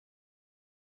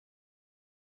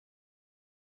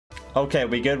Okay,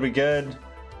 we good, we good.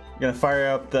 Gonna fire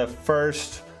up the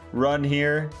first run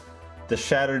here. The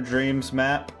Shattered Dreams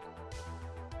map.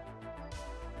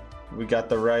 We got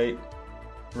the right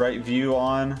view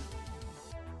on.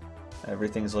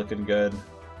 Everything's looking good.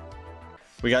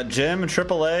 We got Jim,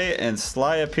 AAA, and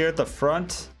Sly up here at the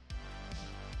front.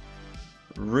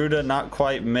 Ruda not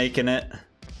quite making it.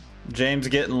 James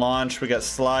getting launched. We got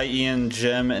Sly, Ian,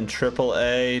 Jim, and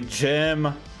AAA.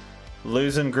 Jim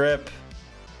losing grip.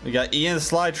 We got Ian,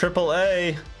 Sly,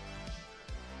 AAA.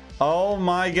 Oh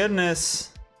my goodness.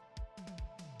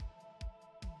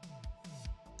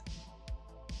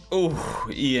 Ooh,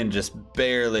 Ian just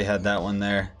barely had that one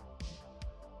there.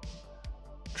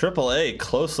 AAA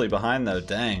closely behind though.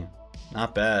 Dang,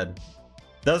 not bad.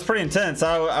 That was pretty intense.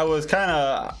 I was kind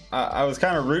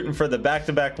of rooting for the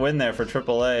back-to-back win there for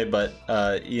AAA, but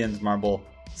Ian's marble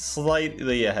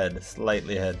slightly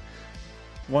ahead.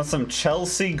 Want some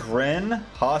Chelsea Grin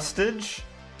hostage?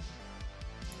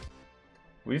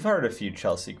 We've heard a few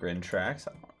Chelsea Grin tracks.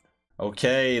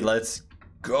 Okay, let's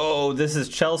go. This is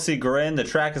Chelsea Grin. The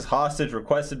track is Hostage,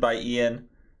 requested by Ian.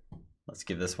 Let's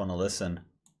give this one a listen.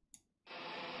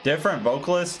 Different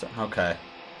vocalist? Okay.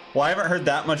 Well, I haven't heard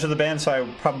that much of the band, so I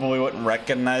probably wouldn't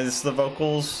recognize the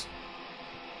vocals.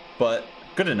 But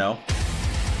good to know.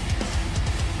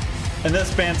 And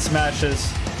this band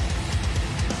smashes.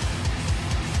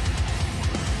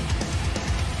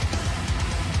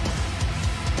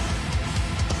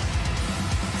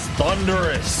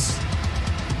 Thunderous.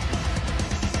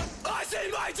 I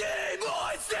see my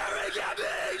demon staring at me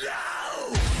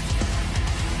now.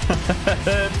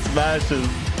 It smashes.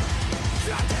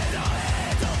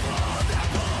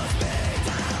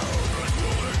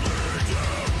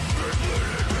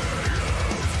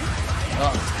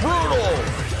 Oh, it's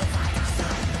brutal.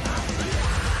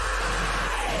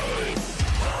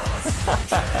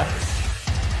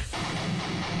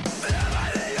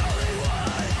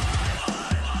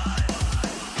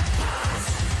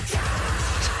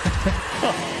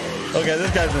 Okay,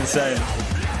 this guy's insane.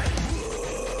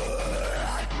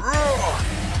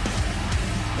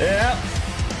 Yeah.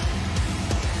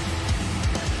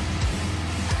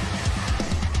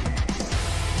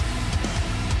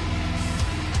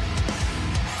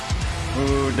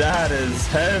 Ooh, that is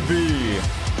heavy.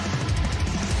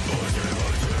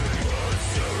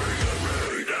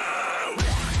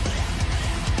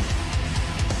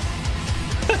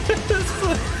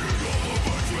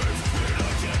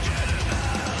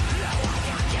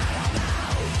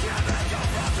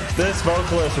 This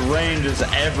vocalist range is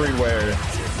everywhere.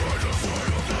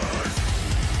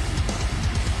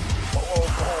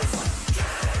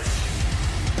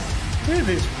 Dude,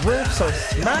 these riffs are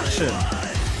smashing.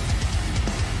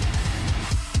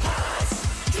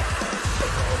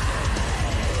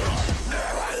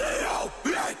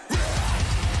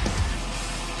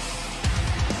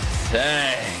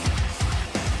 Dang.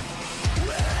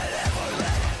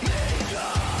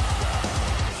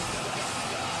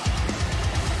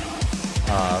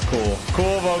 Ah, cool.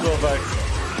 Cool vocal effects.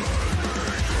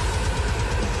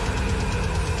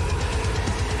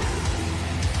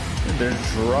 Their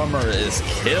drummer is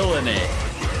killing it.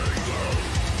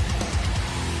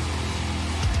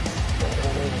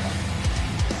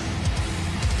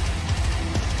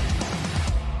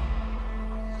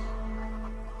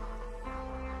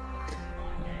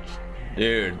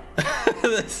 Dude,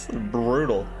 this is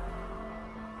brutal.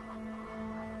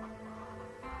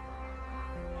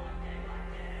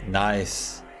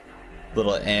 Nice.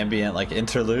 Little ambient, like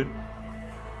interlude.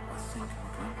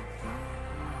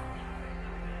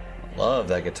 Love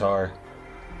that guitar.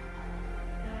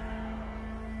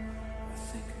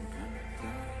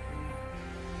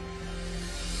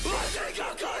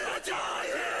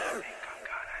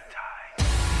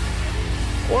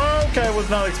 Well, okay, I was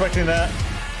not expecting that.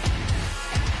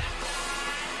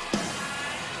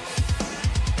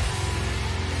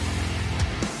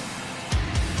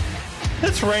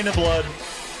 It's Rain of Blood.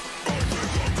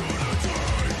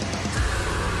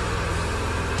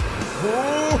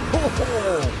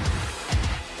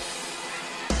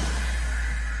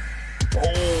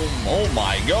 Oh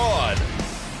my God.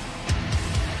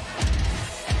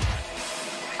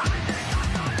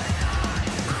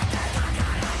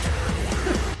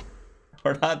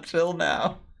 We're not chill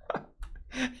now.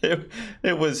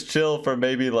 It was chill for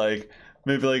maybe like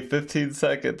 15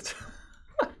 seconds.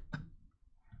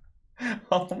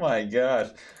 Oh my gosh.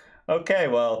 Okay,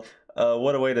 well,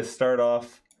 what a way to start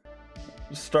off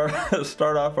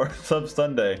our Sub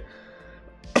Sunday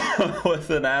with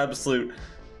an absolute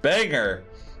banger.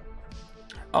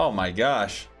 Oh my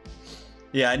gosh.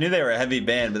 Yeah, I knew they were a heavy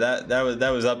band, but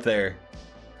that was up there.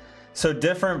 So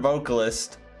different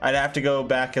vocalist. I'd have to go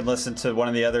back and listen to one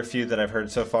of the other few that I've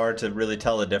heard so far to really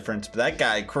tell the difference. But that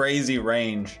guy, crazy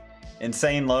range.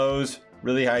 Insane lows,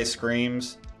 really high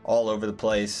screams, all over the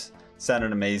place.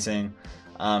 Sounded amazing.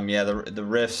 Yeah, the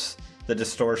riffs, the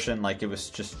distortion, like it was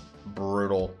just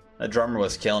brutal. The drummer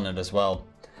was killing it as well.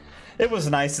 It was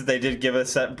nice that they did give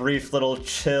us that brief little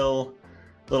chill,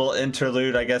 little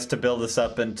interlude, I guess, to build us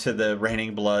up into the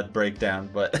Raining Blood breakdown.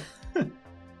 But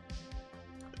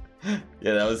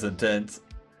yeah, that was intense.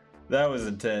 That was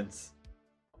intense.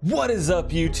 What is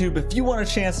up, YouTube? If you want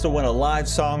a chance to win a live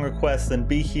song request, then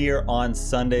be here on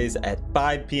Sundays at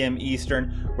 5 p.m.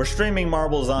 Eastern. We're streaming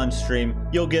marbles on stream.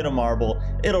 You'll get a marble.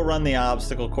 It'll run the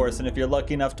obstacle course, and if you're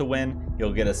lucky enough to win,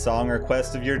 you'll get a song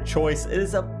request of your choice. It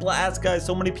is a blast, guys.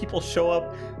 So many people show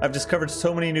up. I've discovered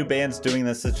so many new bands doing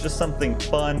this. It's just something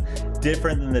fun,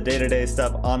 different than the day-to-day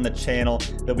stuff on the channel.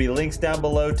 There'll be links down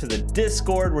below to the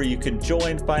Discord where you can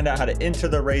join, find out how to enter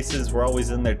the races. We're always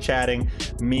in there chatting,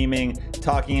 memeing,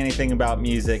 talking anything about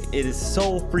music. It is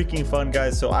so freaking fun,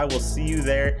 guys. So I will see you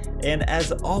there. And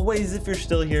as always, if you're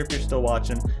still here, if you're still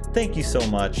watching, thank you so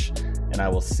much. And I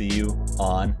will see you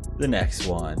on the next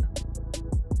one.